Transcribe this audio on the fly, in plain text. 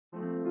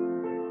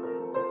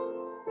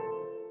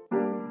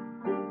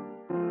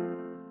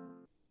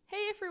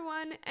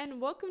and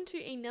welcome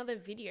to another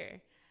video.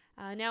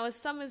 Now as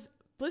summer's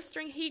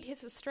blistering heat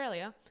hits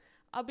Australia,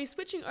 I'll be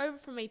switching over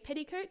from a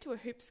petticoat to a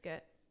hoop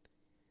skirt.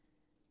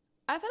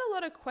 I've had a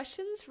lot of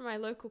questions from my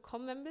local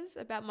comm members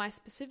about my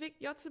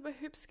specific Yotsuba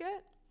hoop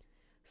skirt,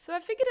 so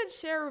I figured I'd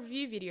share a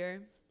review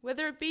video,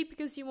 whether it be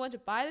because you want to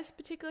buy this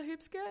particular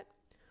hoop skirt,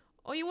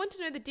 or you want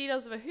to know the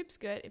details of a hoop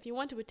skirt if you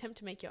want to attempt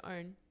to make your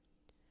own.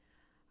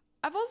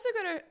 I've also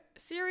got a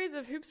series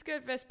of hoop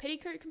skirt versus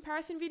petticoat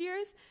comparison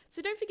videos,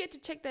 so don't forget to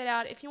check that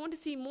out if you want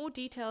to see more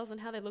details on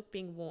how they look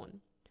being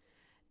worn.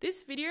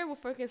 This video will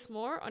focus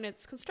more on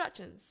its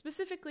construction,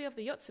 specifically of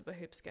the Yotsuba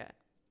hoop skirt.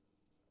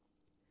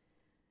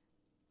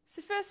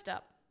 So first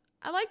up,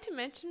 I like to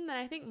mention that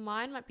I think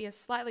mine might be a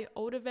slightly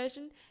older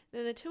version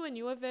than the two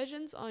newer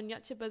versions on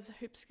Yotsuba's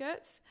hoop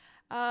skirts,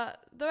 though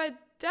I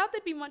doubt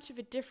there'd be much of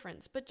a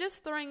difference, but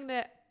just throwing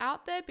that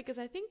out there because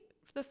I think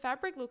the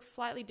fabric looks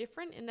slightly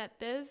different in that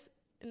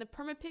in the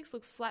promo pics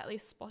looks slightly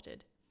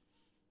spotted.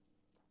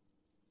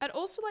 I'd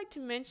also like to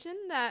mention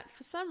that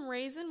for some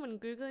reason when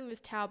Googling this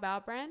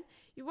Taobao brand,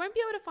 you won't be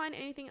able to find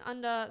anything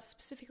under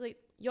specifically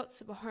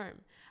Yotsuba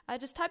Home.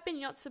 Just type in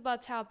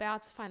Yotsuba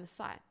Taobao to find the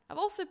site. I've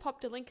also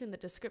popped a link in the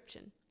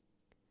description.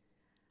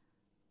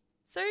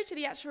 So to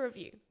the actual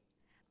review.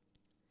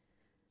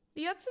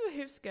 The Yotsuba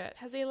hoop skirt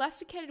has an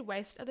elasticated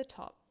waist at the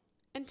top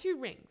and two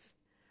rings,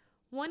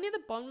 one near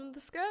the bottom of the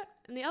skirt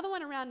and the other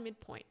one around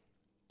midpoint.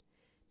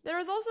 There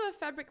is also a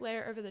fabric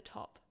layer over the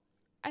top.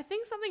 I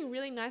think something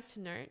really nice to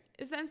note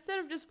is that instead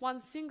of just one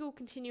single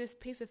continuous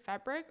piece of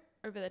fabric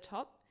over the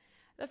top,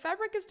 the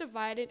fabric is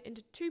divided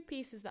into two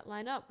pieces that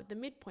line up with the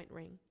midpoint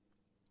ring.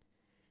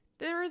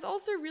 There is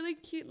also really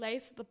cute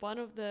lace at the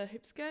bottom of the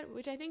hoop skirt,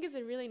 which I think is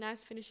a really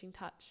nice finishing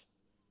touch.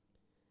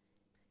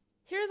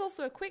 Here is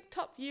also a quick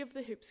top view of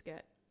the hoop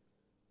skirt.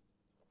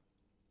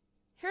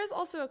 Here is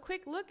also a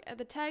quick look at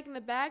the tag in the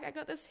bag I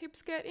got this hoop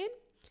skirt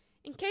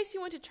in case you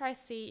want to try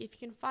see if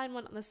you can find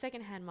one on the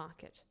second-hand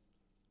market.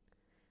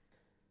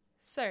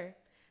 So,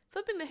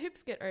 flipping the hoop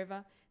skirt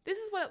over, this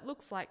is what it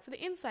looks like for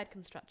the inside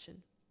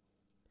construction.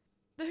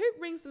 The hoop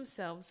rings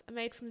themselves are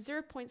made from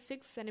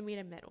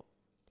 0.6cm metal.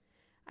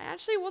 I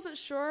actually wasn't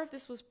sure if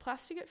this was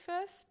plastic at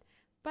first,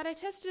 but I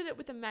tested it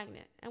with a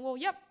magnet, and well,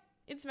 yep,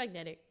 it's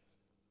magnetic.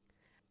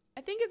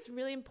 I think it's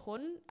really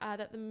important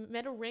that the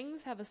metal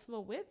rings have a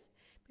small width,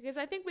 because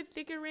I think with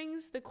thicker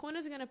rings, the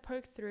corners are going to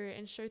poke through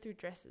and show through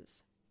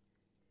dresses.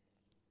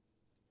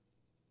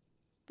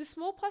 The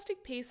small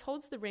plastic piece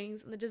holds the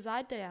rings in the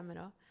desired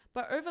diameter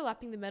by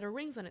overlapping the metal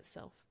rings on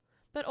itself,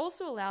 but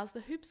also allows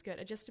the hoop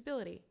skirt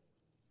adjustability.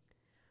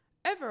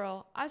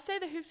 Overall, I'd say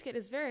the hoop skirt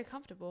is very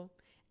comfortable,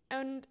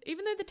 and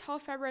even though the towel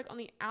fabric on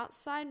the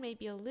outside may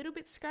be a little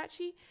bit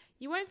scratchy,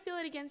 you won't feel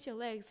it against your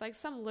legs like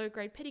some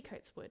low-grade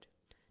petticoats would.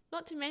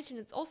 Not to mention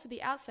it's also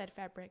the outside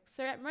fabric,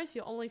 so at most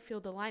you'll only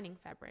feel the lining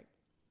fabric.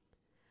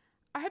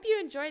 I hope you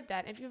enjoyed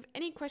that, and if you have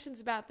any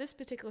questions about this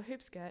particular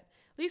hoop skirt,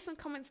 leave some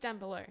comments down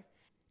below.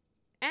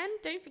 And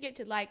don't forget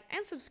to like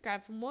and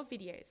subscribe for more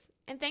videos.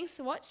 And thanks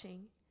for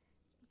watching.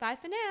 Bye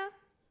for now.